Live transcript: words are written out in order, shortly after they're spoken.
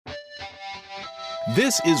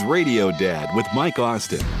This is Radio Dad with Mike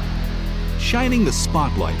Austin. Shining the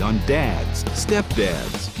spotlight on dads,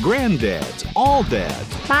 stepdads, granddads, all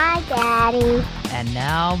dads. Bye, Daddy. And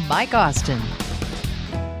now, Mike Austin.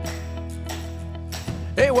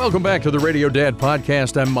 Hey, welcome back to the Radio Dad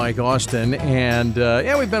Podcast. I'm Mike Austin, and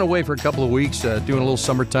we've been away for a couple of weeks doing a little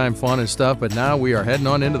summertime fun and stuff, but now we are heading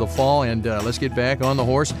on into the fall, and let's get back on the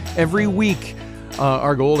horse every week.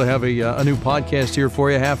 Our goal to have a new podcast here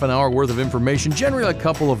for you, half an hour worth of information, generally a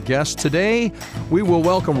couple of guests. Today, we will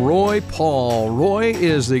welcome Roy Paul. Roy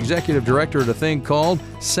is the executive director at a thing called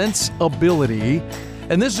Sensibility,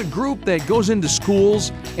 and this is a group that goes into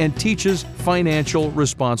schools and teaches financial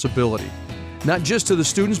responsibility. Not just to the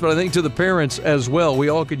students, but I think to the parents as well. We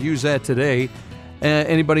all could use that today.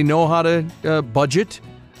 Anybody know how to budget?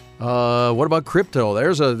 What about crypto?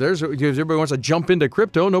 Everybody wants to jump into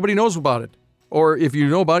crypto. Nobody knows about it. Or if you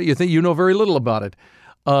know about it, you think you know very little about it.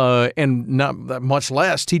 And not that much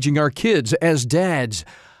less teaching our kids as dads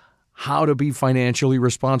how to be financially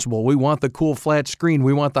responsible. We want the cool flat screen.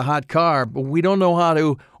 We want the hot car, but we don't know how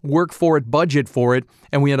to work for it, budget for it,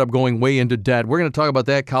 and we end up going way into debt. We're going to talk about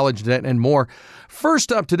that, college debt, and more.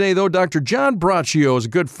 First up today, though, Dr. John Braccio is a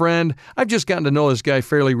good friend. I've just gotten to know this guy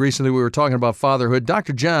fairly recently. We were talking about fatherhood.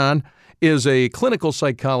 Dr. John is a clinical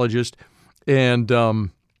psychologist and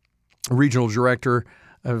regional director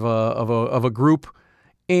of a group,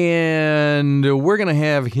 and we're going to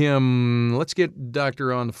have him. Let's get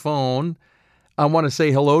Doctor on the phone. I want to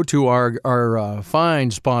say hello to our fine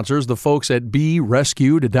sponsors, the folks at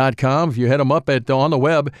BeRescued.com. If you head them up on the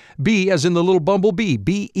web, B as in the little bumblebee,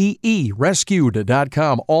 BEE,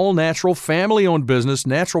 rescued.com. All natural, family-owned business,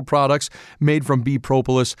 natural products made from bee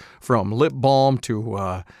propolis, from lip balm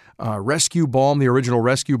to Rescue Balm. The original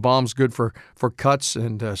Rescue Balm's good for cuts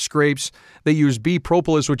and scrapes. They use bee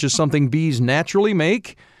propolis, which is something bees naturally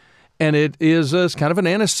make, and it is kind of an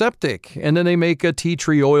antiseptic. And then they make a tea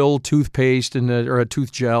tree oil toothpaste or a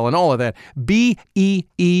tooth gel and all of that.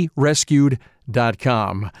 BEE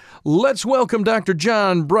Rescued.com. Let's welcome Dr.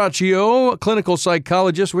 John Braccio, a clinical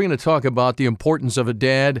psychologist. We're going to talk about the importance of a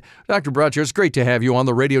dad. Dr. Braccio, it's great to have you on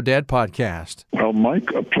the Radio Dad Podcast. Well, Mike,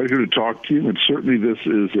 a pleasure to talk to you. And certainly this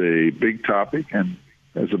is a big topic. And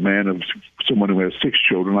as a man of someone who has 6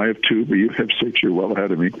 children, I have 2, but you have 6, you're well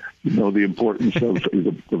ahead of me. You know the importance of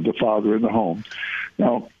the father in the home.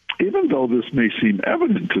 Now, even though this may seem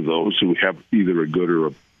evident to those who have either a good or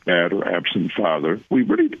a bad or absent father, we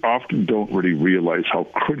really often don't really realize how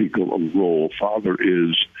critical a role father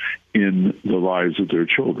is in the lives of their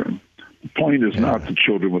children. The point is not that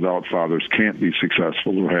children without fathers can't be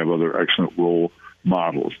successful or have other excellent role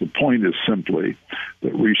models. The point is simply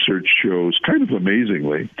that research shows, kind of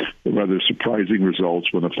amazingly, the rather surprising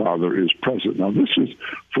results when a father is present. Now, this is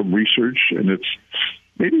from research, and it's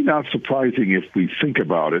maybe not surprising if we think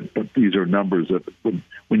about it, but these are numbers that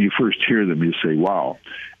when you first hear them, you say, wow,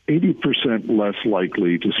 80% less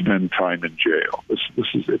likely to spend time in jail. This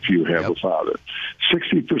is if you have a father.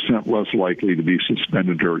 60% less likely to be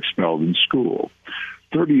suspended or expelled in school.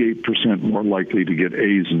 38% more likely to get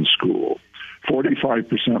A's in school.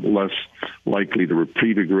 45% less likely to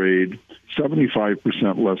repeat a grade.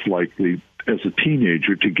 75% less likely as a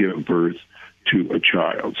teenager to give birth to a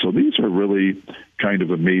child. So these are really kind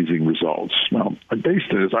of amazing results. Now,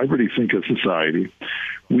 based on this, I really think as society,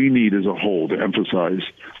 we need as a whole to emphasize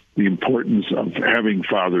the importance of having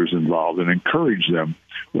fathers involved and encourage them,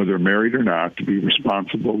 whether married or not, to be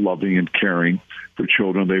responsible, loving, and caring for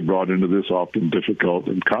children they brought into this often difficult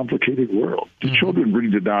and complicated world. The children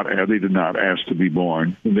really did not ask to be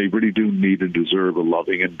born, and they really do need and deserve a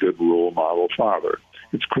loving and good role model father.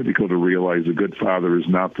 It's critical to realize a good father is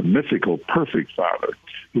not the mythical, perfect father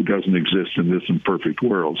who doesn't exist in this imperfect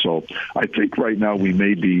world. So I think right now we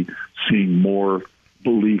may be seeing more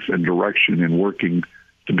belief and direction in working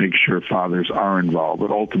to make sure fathers are involved.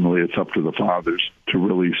 But ultimately, it's up to the fathers to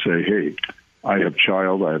really say, hey, I have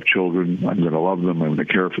children, I'm going to love them, I'm going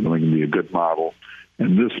to care for them, I'm going to be a good model.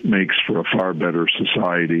 And this makes for a far better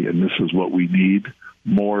society, and this is what we need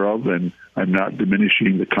more of. And I'm not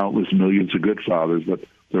diminishing the countless millions of good fathers, but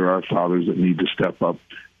there are fathers that need to step up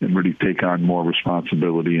and really take on more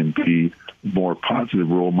responsibility and be more positive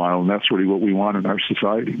role model. And that's really what we want in our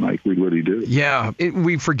society, Mike. We really do. Yeah,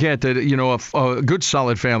 we forget that, a good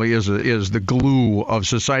solid family is the glue of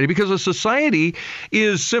society, because a society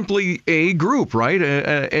is simply a group, right?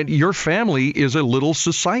 And your family is a little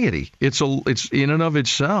society. It's in and of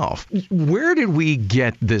itself. Where did we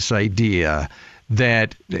get this idea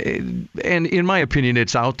that, and in my opinion,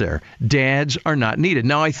 it's out there, dads are not needed?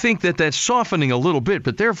 Now, I think that that's softening a little bit,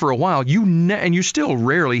 but there for a while, and you still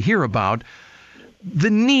rarely hear about the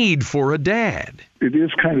need for a dad. It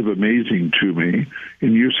is kind of amazing to me,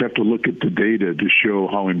 and you just have to look at the data to show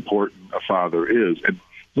how important a father is. And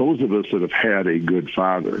those of us that have had a good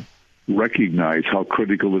father recognize how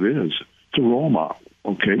critical it is. It's a role model,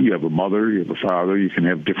 okay? You have a mother, you have a father, you can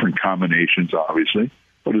have different combinations, obviously,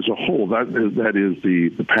 but as a whole, that is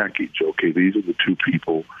the package, okay? These are the two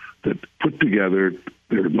people that put together,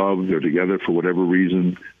 they're loved, they're together for whatever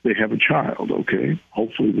reason, they have a child, okay?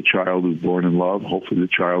 Hopefully the child is born in love, hopefully the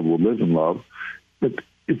child will live in love, but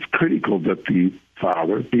it's critical that the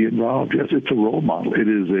father be involved. Yes, it's a role model.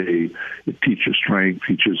 It teaches strength,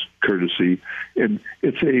 teaches courtesy, and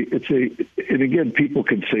and again, people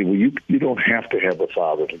can say, well, you don't have to have a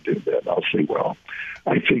father to do that. I'll say, well,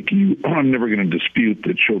 I think I'm never going to dispute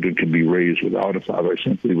that children can be raised without a father. I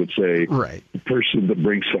simply would say, right, the person that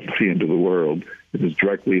brings somebody into the world that is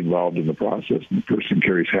directly involved in the process, and the person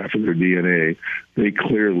carries half of their DNA, they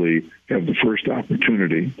clearly have the first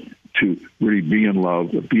opportunity to really be in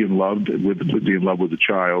love with the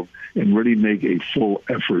child, and really make a full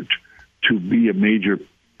effort to be a major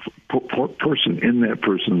person in that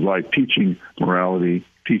person's life, teaching morality,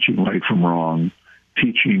 teaching right from wrong,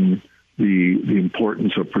 teaching the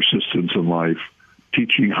importance of persistence in life,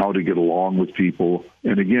 teaching how to get along with people.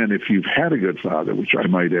 And again, if you've had a good father, which I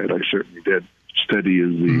might add, I certainly did, steady as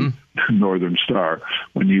the northern star.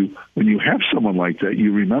 When you have someone like that,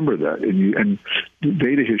 you remember that, and the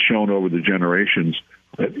data has shown over the generations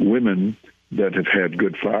that women that have had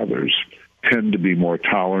good fathers tend to be more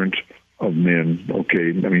tolerant of men. Okay,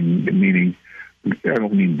 I mean, meaning I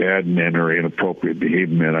don't mean bad men or inappropriate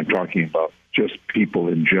behaved men. I'm talking about just people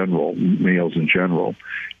in general, males in general,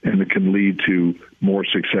 and it can lead to more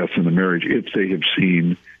success in the marriage if they have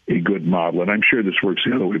seen a good model. And I'm sure this works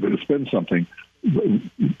the other way, but it's been something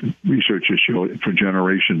research has shown for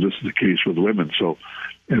generations. This is the case with women. So,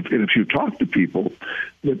 and if you talk to people,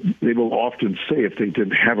 they will often say if they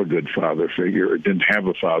didn't have a good father figure or didn't have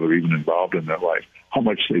a father even involved in their life, how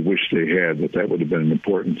much they wish they had, that would have been an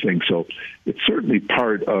important thing. So it's certainly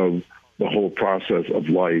part of the whole process of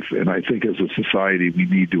life. And I think as a society, we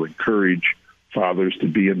need to encourage fathers to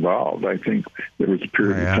be involved. I think there was a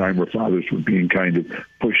period of time where fathers were being kind of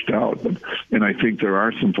pushed out. And I think there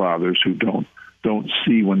are some fathers who don't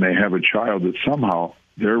see when they have a child that somehow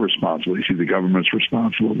they're responsible. You see, the government's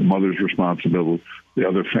responsible, the mother's responsible, the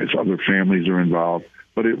other families are involved.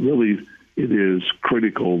 But it is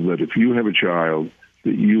critical that if you have a child,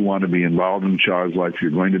 that you want to be involved in the child's life. You're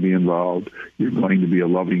going to be involved. You're going to be a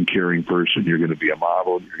loving, caring person. You're going to be a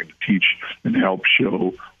model. You're going to teach and help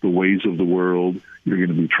show the ways of the world. You're going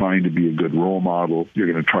to be trying to be a good role model.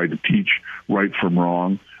 You're going to try to teach right from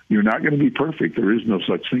wrong. You're not going to be perfect. There is no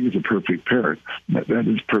such thing as a perfect parent. That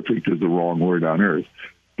is, perfect is the wrong word on earth.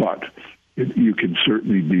 But you can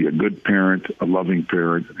certainly be a good parent, a loving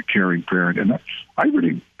parent, and a caring parent. And I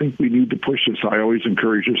really think we need to push this. I always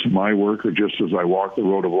encourage this in my work or just as I walk the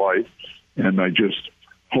road of life. And I just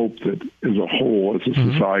hope that as a whole, as a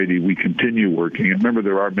society, we continue working. And remember,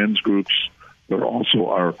 there are men's groups. There also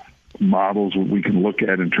are models that we can look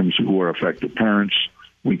at in terms of who are effective parents.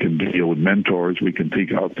 We can deal with mentors. We can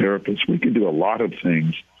take out therapists. We can do a lot of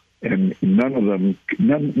things. And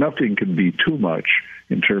nothing can be too much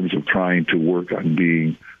in terms of trying to work on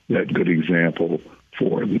being that good example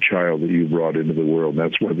for the child that you brought into the world.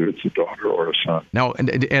 That's whether it's a daughter or a son. Now,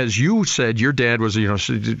 and as you said, your dad was,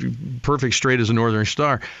 perfect, straight as a northern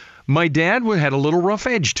star. My dad had a little rough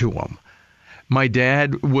edge to him. My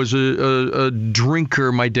dad was a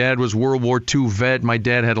drinker. My dad was World War II vet. My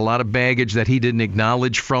dad had a lot of baggage that he didn't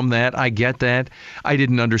acknowledge from that. I get that. I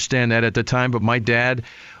didn't understand that at the time, but my dad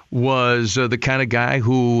was the kind of guy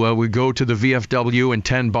who would go to the VFW and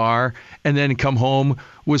 10 bar and then come home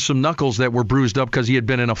with some knuckles that were bruised up because he had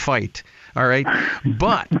been in a fight. All right.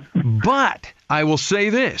 But I will say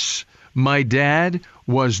this. My dad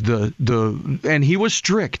was and he was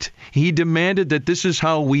strict. He demanded that this is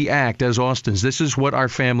how we act as Austins. This is what our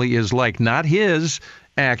family is like. Not his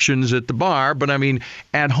actions at the bar, but I mean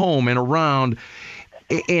at home and around.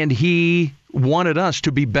 And he wanted us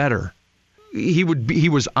to be better. He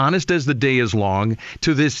was honest as the day is long.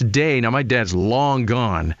 To this day, now my dad's long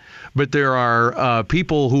gone, but there are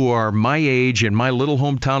people who are my age in my little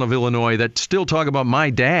hometown of Illinois that still talk about my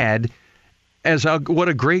dad as what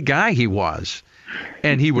a great guy he was.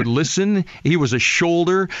 And he would listen. He was a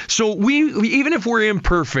shoulder. So we even if we're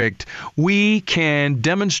imperfect, we can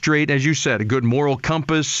demonstrate, as you said, a good moral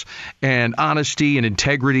compass and honesty and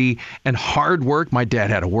integrity and hard work. My dad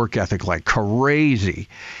had a work ethic like crazy.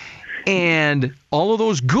 And all of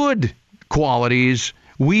those good qualities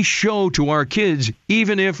we show to our kids,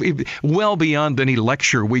 even if well beyond any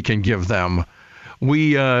lecture we can give them.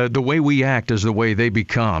 the way we act is the way they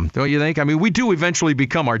become. Don't you think? I mean, we do eventually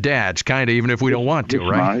become our dads, kind of, even if we don't want to,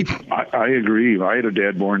 right? I agree. I had a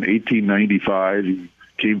dad born 1895. He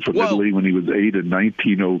came from Italy when he was 8 in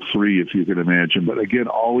 1903, if you can imagine. But again,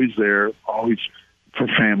 always there, always for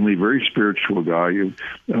family, very spiritual guy. He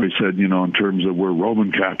always said, in terms of we're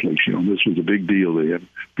Roman Catholics, this was a big deal. And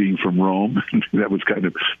being from Rome, that was kind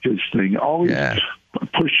of his thing. Always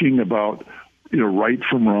pushing about, right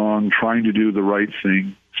from wrong, trying to do the right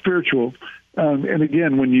thing, spiritual. And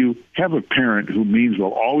again, when you have a parent who means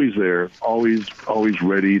well, always there, always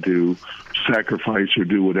ready to sacrifice or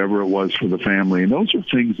do whatever it was for the family, and those are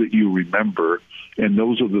things that you remember, and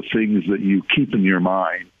those are the things that you keep in your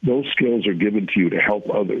mind. Those skills are given to you to help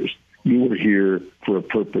others. You were here for a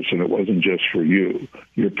purpose, and it wasn't just for you.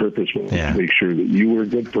 Your purpose was to make sure that you were a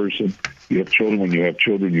good person. You have children. When you have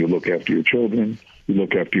children, you look after your children. You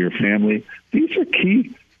look after your family. These are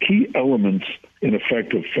key elements, in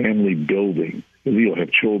effect, of family building. You'll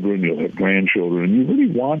have children, you'll have grandchildren, and you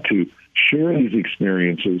really want to share these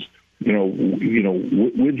experiences,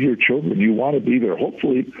 with your children. You want to be there,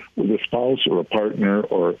 hopefully with a spouse or a partner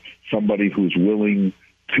or somebody who's willing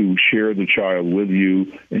to share the child with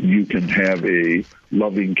you, and you can have a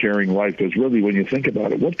loving, caring life. Because really, when you think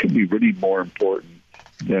about it, what could be really more important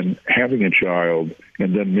than having a child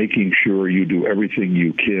and then making sure you do everything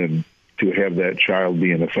you can to have that child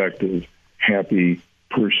be an effective, happy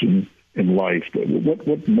person in life?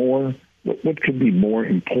 What could be more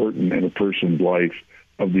important in a person's life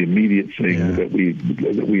of the immediate things that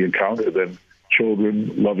we encounter than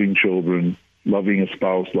children, loving a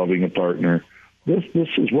spouse, loving a partner? This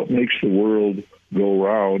is what makes the world go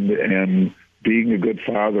round, and being a good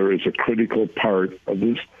father is a critical part of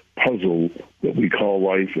this puzzle that we call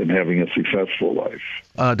life and having a successful life.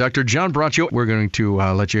 Dr. John Braccio, we're going to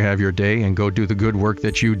let you have your day and go do the good work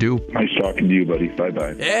that you do. Nice talking to you, buddy.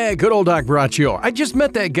 Bye-bye. Yeah, good old Doc Braccio. I just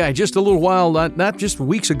met that guy just a little while, not just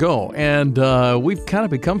weeks ago, and we've kind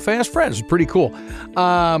of become fast friends. It's pretty cool.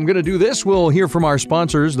 I'm going to do this. We'll hear from our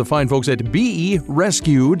sponsors, the fine folks at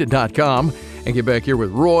berescued.com, and get back here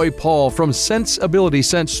with Roy Paul from Sensibility,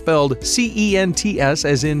 Sense spelled C-E-N-T-S,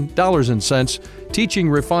 as in dollars and cents,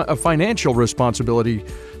 teaching financial responsibility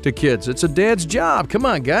to kids. It's a dad's job. Come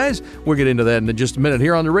on, guys. We'll get into that in just a minute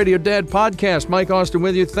here on the Radio Dad Podcast. Mike Austin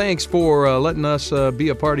with you. Thanks for letting us be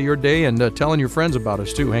a part of your day and telling your friends about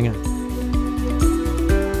us, too. Hang on.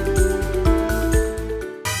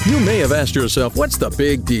 You may have asked yourself, what's the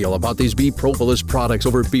big deal about these Bee Propolis products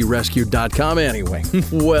over at BeRescued.com anyway?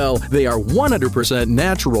 Well, they are 100%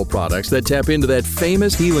 natural products that tap into that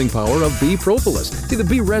famous healing power of bee propolis. See, the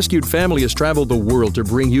Bee Rescued family has traveled the world to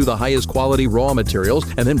bring you the highest quality raw materials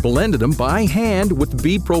and then blended them by hand with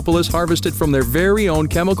bee propolis harvested from their very own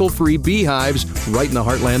chemical-free beehives right in the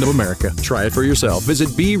heartland of America. Try it for yourself. Visit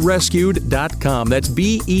BeRescued.com. That's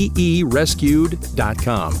B-E-E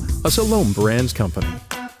Rescued.com. A Salome Brands company.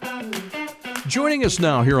 Joining us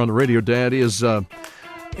now here on the Radio Dad is a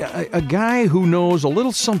guy who knows a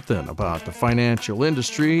little something about the financial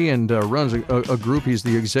industry and runs a group. He's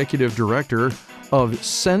the executive director of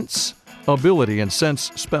Sensibility, and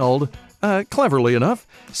Sense spelled cleverly enough,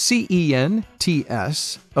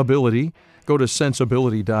 C-E-N-T-S, ability. Go to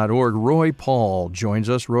sensibility.org. Roy Paul joins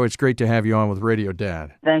us. Roy, it's great to have you on with Radio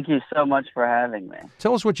Dad. Thank you so much for having me.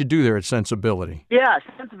 Tell us what you do there at Sensibility. Yeah,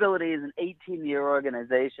 Sensibility is an 18-year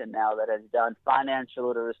organization now that has done financial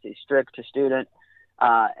literacy strict to student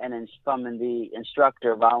and from the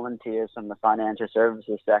instructor volunteers from the financial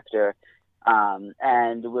services sector.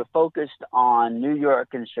 And we're focused on New York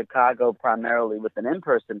and Chicago primarily with an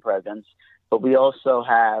in-person presence, but we also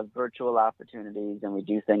have virtual opportunities, and we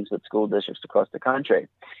do things with school districts across the country.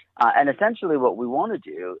 And essentially what we want to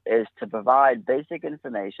do is to provide basic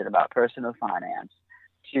information about personal finance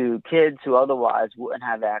to kids who otherwise wouldn't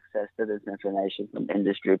have access to this information from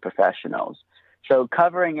industry professionals. So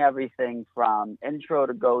covering everything from intro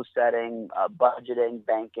to goal setting, budgeting,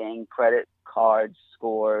 banking, credit cards,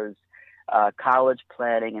 scores, college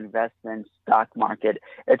planning, investments, stock market.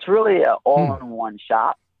 It's really an all-in-one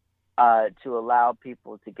shop to allow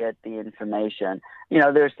people to get the information.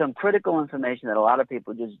 There's some critical information that a lot of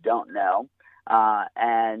people just don't know,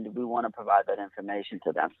 and we want to provide that information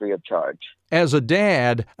to them free of charge. As a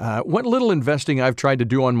dad, what little investing I've tried to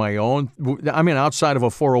do on my own, I mean, outside of a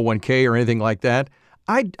 401k or anything like that,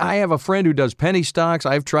 I have a friend who does penny stocks.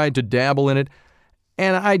 I've tried to dabble in it,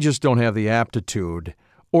 and I just don't have the aptitude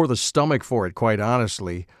or the stomach for it, quite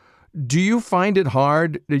honestly. Do you find it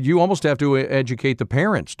hard? You almost have to educate the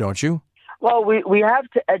parents, don't you? Well, we have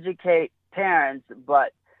to educate parents,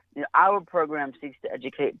 but our program seeks to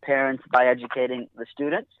educate parents by educating the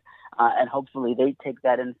students. And hopefully they take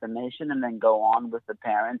that information and then go on with the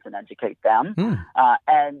parents and educate them.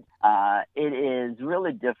 And it is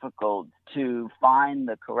really difficult to find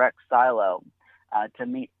the correct silo to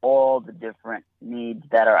meet all the different needs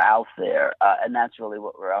that are out there. And that's really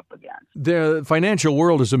what we're up against. The financial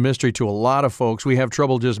world is a mystery to a lot of folks. We have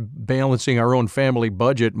trouble just balancing our own family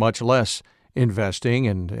budget, much less investing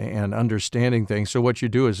and understanding things. So what you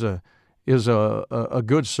do is a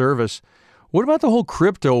good service. What about the whole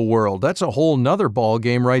crypto world? That's a whole nother ball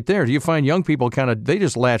game right there. Do you find young people they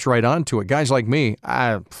just latch right onto it? Guys like me,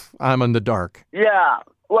 I'm in the dark. Yeah.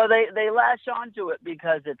 Well, they latch onto it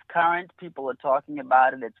because it's current. People are talking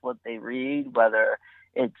about it. It's what they read, whether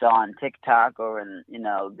it's on TikTok or in,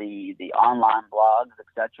 the online blogs,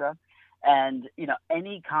 etc. And,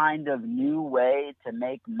 any kind of new way to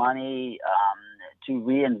make money, to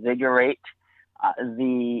reinvigorate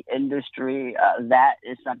the industry, that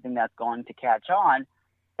is something that's going to catch on,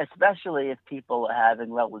 especially if people are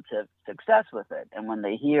having relative success with it. And when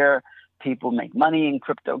they hear people make money in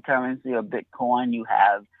cryptocurrency or Bitcoin, you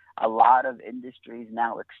have a lot of industries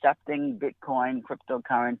now accepting Bitcoin,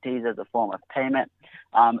 cryptocurrencies as a form of payment.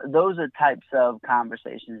 Those are types of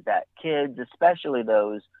conversations that kids, especially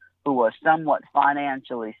those who are somewhat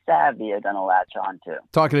financially savvy, are going to latch on to.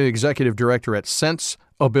 Talking to the executive director at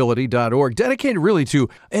senseability.org, dedicated really to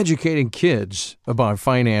educating kids about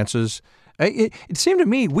finances. It seemed to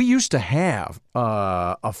me we used to have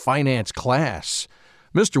a finance class.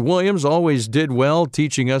 Mr. Williams always did well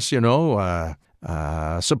teaching us, supply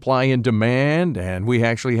and demand, and we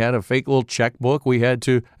actually had a fake little checkbook. We had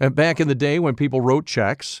to, back in the day when people wrote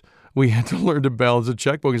checks, we had to learn to balance a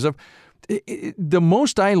checkbook and stuff. The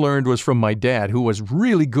most I learned was from my dad, who was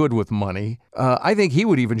really good with money. I think he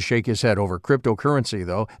would even shake his head over cryptocurrency,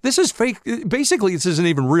 though. This is fake. Basically, this isn't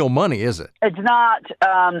even real money, is it? It's not.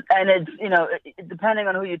 And it's, depending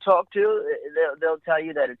on who you talk to, they'll tell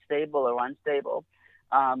you that it's stable or unstable.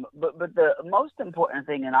 But the most important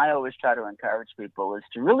thing, and I always try to encourage people, is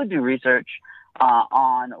to really do research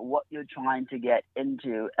on what you're trying to get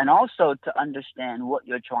into, and also to understand what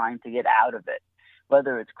you're trying to get out of it.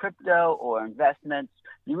 Whether it's crypto or investments,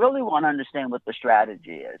 you really want to understand what the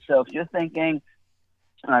strategy is. So if you're thinking,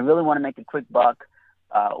 I really want to make a quick buck,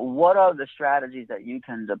 what are the strategies that you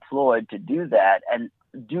can deploy to do that? And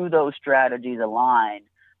do those strategies align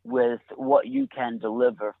with what you can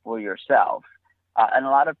deliver for yourself? And a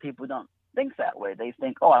lot of people don't think that way. They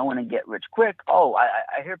think, I want to get rich quick.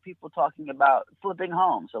 I hear people talking about flipping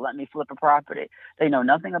homes, so let me flip a property. They know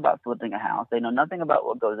nothing about flipping a house. They know nothing about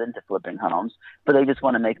what goes into flipping homes, but they just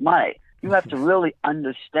want to make money. You have to really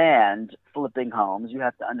understand flipping homes. You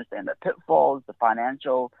have to understand the pitfalls, the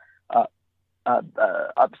financial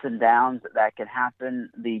ups and downs that can happen,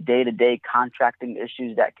 the day-to-day contracting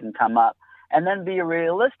issues that can come up. And then be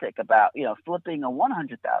realistic about, flipping a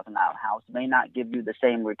 $100,000 house may not give you the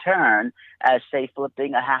same return as, say,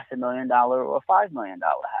 flipping a $500,000 or a $5 million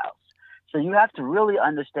house. So you have to really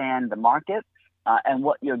understand the market and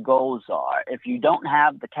what your goals are. If you don't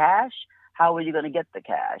have the cash, how are you going to get the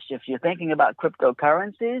cash? If you're thinking about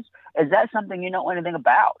cryptocurrencies, is that something you know anything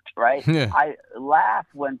about, right? Yeah. I laugh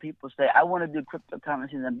when people say, I want to do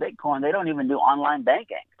cryptocurrencies and Bitcoin. They don't even do online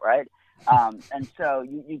banking, right? And so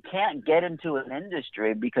you can't get into an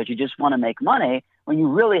industry because you just want to make money when you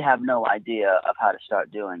really have no idea of how to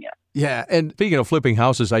start doing it. Yeah, and speaking of flipping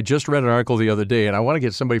houses, I just read an article the other day, and I want to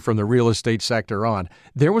get somebody from the real estate sector on.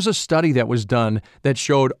 There was a study that was done that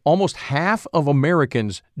showed almost half of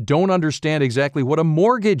Americans don't understand exactly what a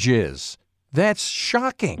mortgage is. That's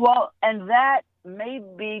shocking. Well, and that may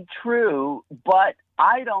be true, but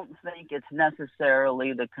I don't think it's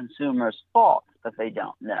necessarily the consumer's fault that they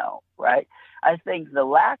don't know, right? I think the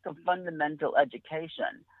lack of fundamental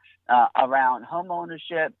education around home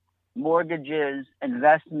ownership, mortgages,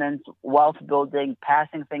 investments, wealth building,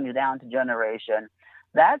 passing things down to generation,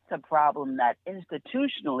 that's a problem that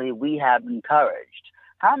institutionally we have encouraged.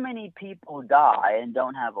 How many people die and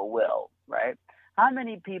don't have a will, right? How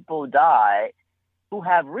many people die who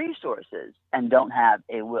have resources and don't have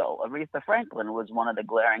a will? Aretha Franklin was one of the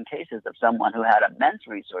glaring cases of someone who had immense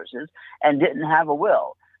resources and didn't have a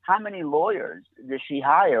will. How many lawyers did she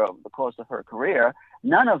hire over the course of her career,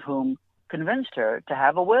 none of whom convinced her to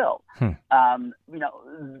have a will?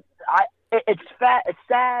 It's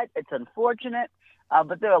sad, it's unfortunate,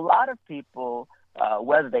 but there are a lot of people,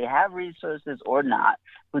 whether they have resources or not,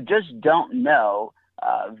 who just don't know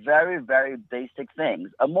very, very basic things.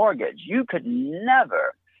 A mortgage. You could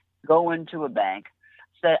never go into a bank,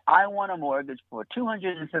 say, I want a mortgage for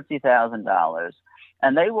 $250,000.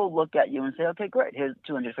 And they will look at you and say, okay, great, here's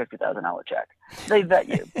a $250,000 check. They vet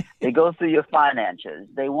you. They go through your finances.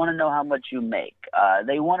 They want to know how much you make.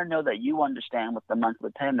 They want to know that you understand what the monthly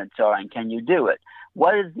payments are and can you do it.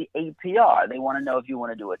 What is the APR? They want to know if you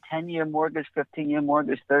want to do a 10-year mortgage, 15-year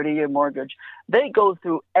mortgage, 30-year mortgage. They go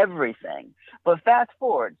through everything. But fast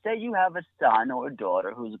forward, say you have a son or a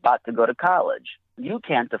daughter who's about to go to college. You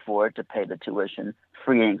can't afford to pay the tuition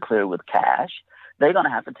free and clear with cash. They're going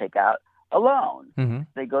to have to take out a loan. Mm-hmm.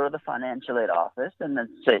 They go to the financial aid office and then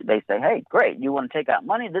they say, hey, great, you want to take out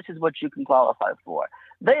money? This is what you can qualify for.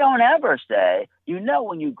 They don't ever say,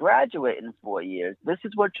 when you graduate in 4 years, this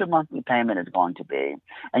is what your monthly payment is going to be.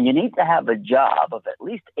 And you need to have a job of at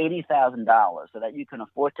least $80,000 so that you can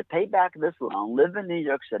afford to pay back this loan, live in New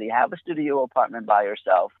York City, have a studio apartment by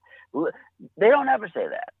yourself. They don't ever say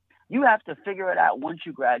that. You have to figure it out once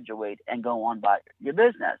you graduate and go on by your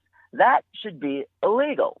business. That should be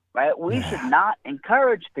illegal, right? We should not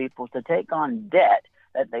encourage people to take on debt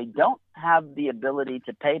that they don't have the ability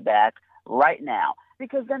to pay back right now.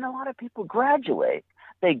 Because then a lot of people graduate,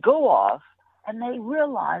 they go off, and they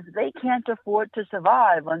realize they can't afford to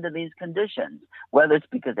survive under these conditions, whether it's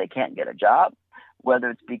because they can't get a job, whether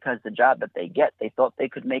it's because the job that they get, they thought they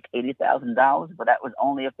could make $80,000, but that was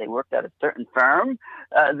only if they worked at a certain firm.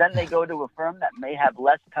 Then they go to a firm that may have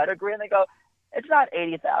less pedigree, and they go, it's not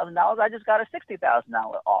 $80,000. I just got a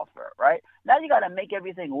 $60,000 offer, right? Now you got to make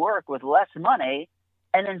everything work with less money,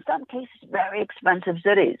 and in some cases, very expensive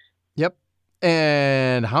cities. Yep.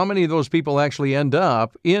 And how many of those people actually end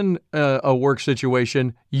up in a work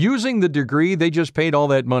situation using the degree they just paid all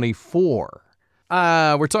that money for?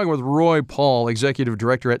 We're talking with Roy Paul, Executive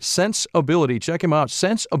Director at Senseability. Check him out,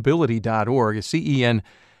 senseability.org,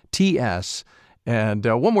 CENTS. And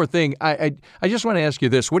one more thing, I just want to ask you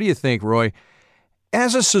this. What do you think, Roy?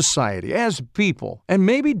 As a society, as people, and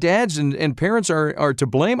maybe dads and parents are to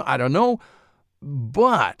blame, I don't know,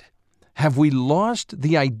 but have we lost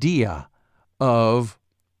the idea of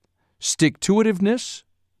stick-to-itiveness,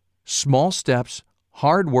 small steps,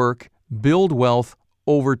 hard work, build wealth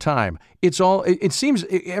over time? It seems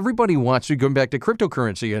everybody wants to, going back to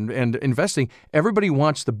cryptocurrency and investing, everybody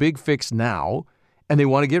wants the big fix now, and they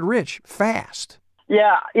want to get rich fast.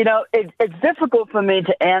 Yeah, it's difficult for me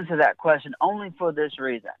to answer that question only for this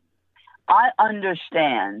reason. I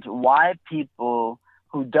understand why people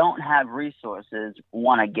who don't have resources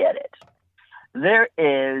want to get it. There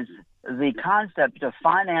is the concept of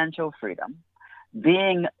financial freedom,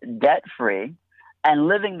 being debt-free, and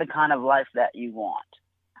living the kind of life that you want.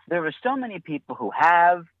 There are so many people who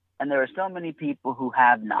have, and there are so many people who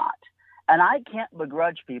have not. And I can't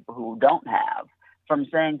begrudge people who don't have from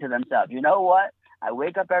saying to themselves, you know what? I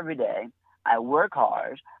wake up every day, I work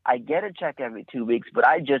hard, I get a check every 2 weeks, but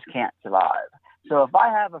I just can't survive. So if I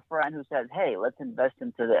have a friend who says, hey, let's invest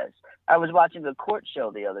into this. I was watching a court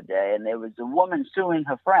show the other day, and there was a woman suing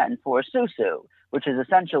her friend for a susu, which is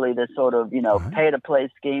essentially this sort of, pay-to-play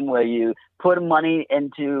scheme where you put money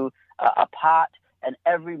into a pot, and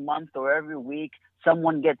every month or every week,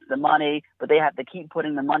 someone gets the money, but they have to keep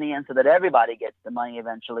putting the money in so that everybody gets the money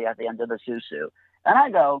eventually at the end of the susu. And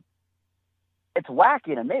I go, it's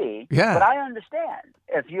wacky to me, but I understand.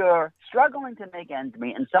 If you're struggling to make ends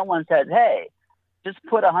meet and someone says, hey, just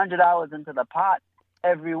put $100 into the pot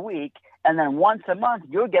every week, and then once a month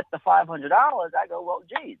you'll get the $500, I go, well,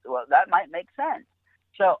 geez, that might make sense.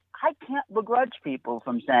 So I can't begrudge people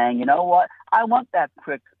from saying, you know what, I want that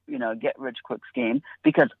quick, get-rich-quick scheme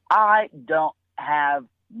because I don't have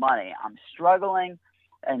money. I'm struggling.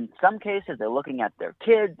 In some cases, they're looking at their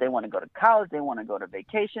kids. They want to go to college. They want to go to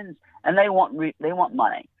vacations, and they want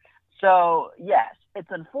money. So, yes,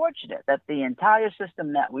 it's unfortunate that the entire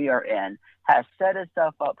system that we are in has set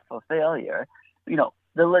itself up for failure.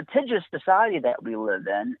 The litigious society that we live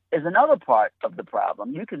in is another part of the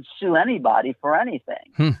problem. You can sue anybody for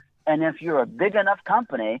anything. And if you're a big enough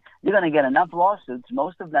company, you're going to get enough lawsuits.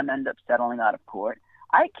 Most of them end up settling out of court.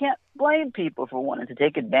 I can't blame people for wanting to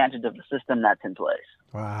take advantage of the system that's in place.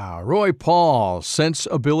 Wow. Roy Paul,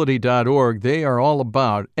 senseability.org. They are all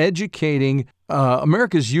about educating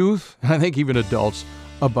America's youth, I think even adults,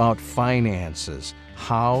 about finances,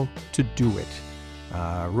 how to do it.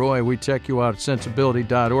 Roy, we check you out at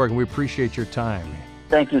senseability.org, and we appreciate your time.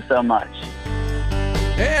 Thank you so much.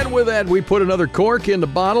 And with that, we put another cork in the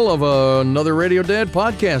bottle of another Radio Dad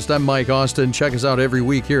podcast. I'm Mike Austin. Check us out every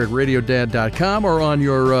week here at RadioDad.com or on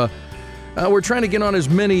your We're trying to get on as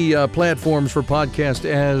many platforms for podcast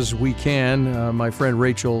as we can. My friend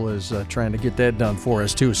Rachel is trying to get that done for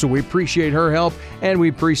us, too. So we appreciate her help, and we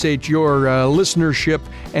appreciate your listenership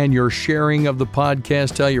and your sharing of the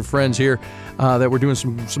podcast. Tell your friends here that we're doing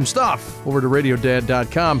some stuff over to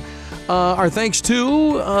RadioDad.com. Our thanks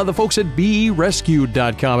to the folks at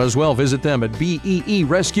BeRescued.com as well. Visit them at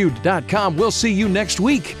BeeRescued.com. We'll see you next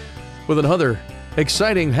week with another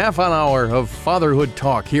exciting half an hour of fatherhood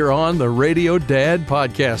talk here on the Radio Dad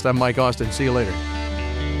Podcast. I'm Mike Austin. See you later.